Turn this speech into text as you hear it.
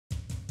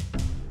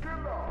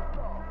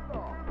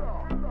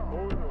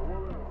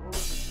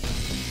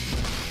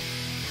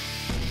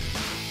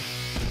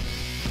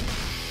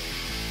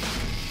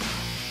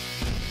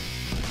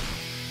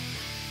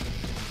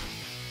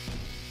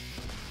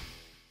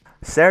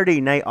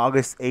Saturday night,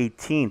 August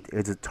 18th,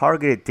 is a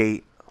targeted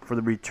date for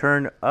the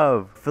return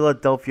of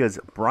Philadelphia's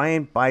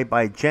Bryant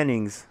ByBy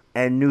Jennings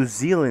and New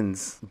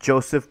Zealand's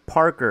Joseph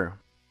Parker.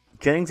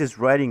 Jennings is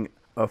riding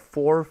a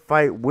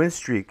 4-fight win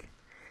streak.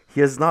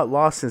 He has not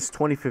lost since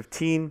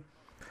 2015.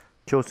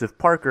 Joseph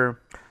Parker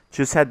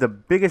just had the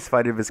biggest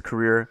fight of his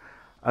career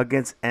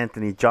against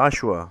Anthony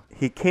Joshua.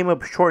 He came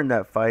up short in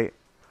that fight,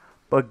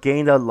 but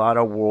gained a lot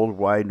of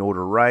worldwide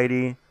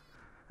notoriety.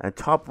 And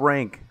Top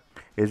Rank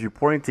is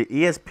reporting to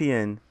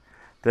ESPN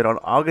that on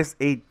August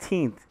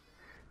 18th,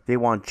 they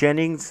want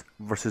Jennings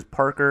versus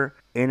Parker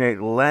in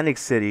Atlantic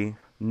City.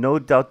 No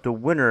doubt the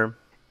winner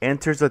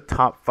enters the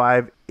top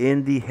 5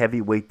 in the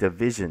heavyweight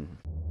division.